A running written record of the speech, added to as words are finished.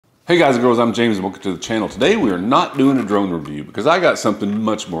Hey guys and girls, I'm James and welcome to the channel. Today we are not doing a drone review because I got something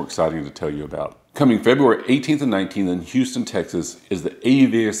much more exciting to tell you about. Coming February 18th and 19th in Houston, Texas is the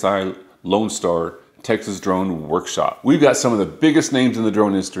AUVSI Lonestar Texas Drone Workshop. We've got some of the biggest names in the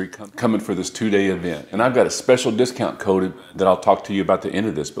drone industry coming for this two-day event. And I've got a special discount code that I'll talk to you about at the end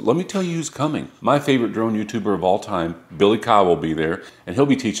of this. But let me tell you who's coming. My favorite drone YouTuber of all time, Billy Kyle, will be there. And he'll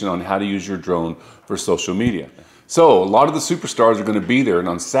be teaching on how to use your drone for social media. So a lot of the superstars are going to be there, and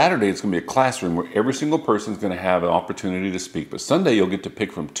on Saturday it's going to be a classroom where every single person is going to have an opportunity to speak. But Sunday you'll get to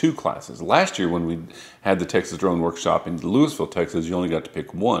pick from 2 classes. Last year when we had the Texas Drone Workshop in Louisville, Texas, you only got to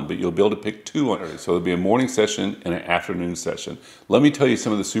pick 1, but you'll be able to pick 2 on Saturday. So there'll be a morning session and an afternoon session. Let me tell you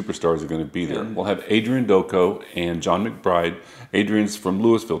some of the superstars are going to be there. We'll have Adrain, Doko, and John McBride. Adrain's from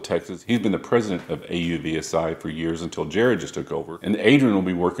Louisville, Texas. He's been the president of AUVSI for years until Jared just took over. And Adrain will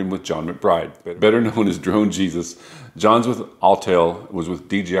be working with John McBride, better known as Drone Jesus. John's with Autel, was with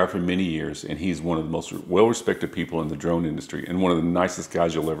DJI for many years, and he's one of the most well-respected people in the drone industry and one of the nicest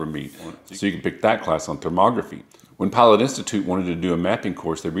guys you'll ever meet. So you can pick that class on thermography. When Pilot Institute wanted to do a mapping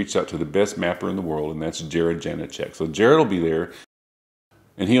course, they reached out to the best mapper in the world, and that's Janaceck. So Jared will be there.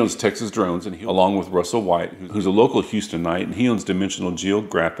 And he owns Texas Drones, and along with Russel White, who's a local Houstonite, and he owns Dimensional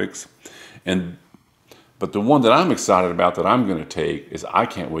Geographics. But the one that I'm excited about that I'm going to take is I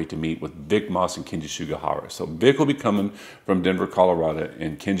can't wait to meet with Vic Moss and Kenji Sugahara. So Vic will be coming from Denver, Colorado,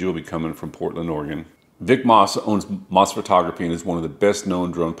 and Kenji will be coming from Portland, Oregon. Vic Moss owns Moss Photography and is one of the best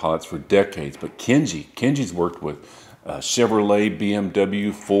known drone pilots for decades. But Kenji's worked with Chevrolet,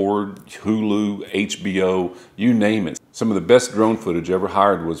 BMW, Ford, Hulu, HBO, you name it. Some of the best drone footage ever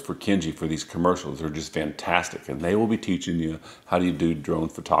hired was for Kenji for these commercials. They're just fantastic, and they will be teaching you how do you do drone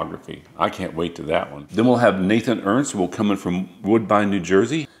photography. I can't wait to that one. Then we'll have Nathan Ernst, who will come in from Woodbine, New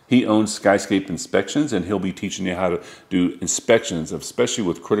Jersey. He owns Skyscape Inspections, and he'll be teaching you how to do inspections, especially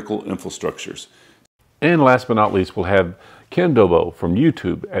with critical infrastructures. And last but not least, we'll have Ken Dobo from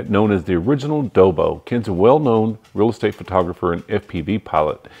YouTube, known as the original Dobo. Ken's a well-known real estate photographer and FPV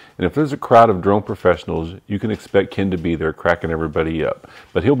pilot. And if there's a crowd of drone professionals, you can expect Ken to be there cracking everybody up.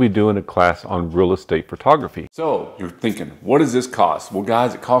 But he'll be doing a class on real estate photography. So you're thinking, what does this cost? Well,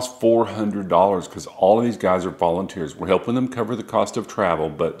 guys, it costs $400 because all of these guys are volunteers. We're helping them cover the cost of travel,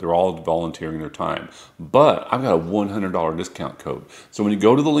 but they're all volunteering their time. But I've got a $100 discount code. So when you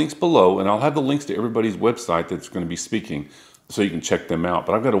go to the links below, and I'll have the links to everybody's website that's going to be speaking, so you can check them out.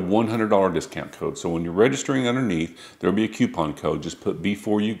 But I've got a $100 discount code. So when you're registering underneath, there'll be a coupon code. Just put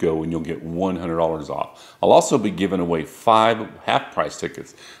before you go and you'll get $100 off. I'll also be giving away 5 half-price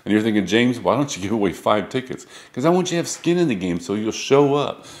tickets. And you're thinking, James, why don't you give away 5 tickets? Because I want you to have skin in the game so you'll show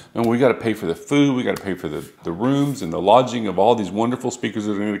up. And we got to pay for the food, we got to pay for the rooms and the lodging of all these wonderful speakers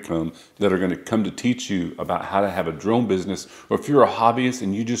that are going to come to teach you about how to have a drone business. Or if you're a hobbyist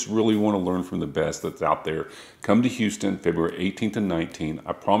and you just really want to learn from the best that's out there, come to Houston, February 18th and 19th.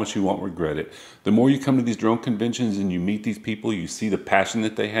 I promise you won't regret it. The more you come to these drone conventions and you meet these people, you see the passion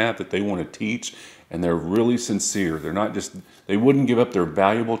that they have, that they want to teach, and they're really sincere. They're not just, they wouldn't give up their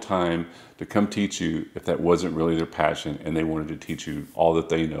valuable time to come teach you if that wasn't really their passion, and they wanted to teach you all that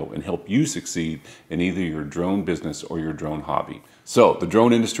they know and help you succeed in either your drone business or your drone hobby. So the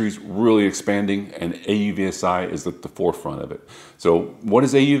drone industry is really expanding, and AUVSI is at the forefront of it. So what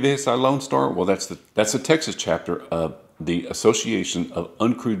is AUVSI Lonestar? Well, that's the Texas chapter of the Association of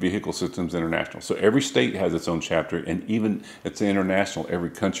Uncrewed Vehicle Systems International. So every state has its own chapter, and even it's international, every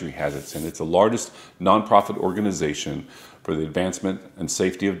country has its, and it's the largest nonprofit organization for the advancement and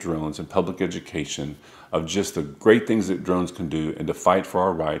safety of drones and public education of just the great things that drones can do and to fight for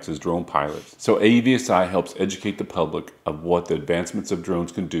our rights as drone pilots. So AUVSI helps educate the public of what the advancements of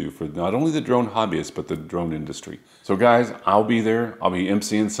drones can do for not only the drone hobbyists, but the drone industry. So guys, I'll be there. I'll be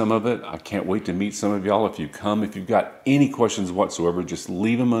emceeing some of it. I can't wait to meet some of y'all. If you come, if you've got any questions whatsoever, just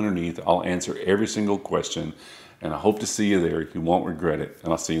leave them underneath. I'll answer every single question, and I hope to see you there. You won't regret it,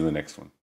 and I'll see you in the next one.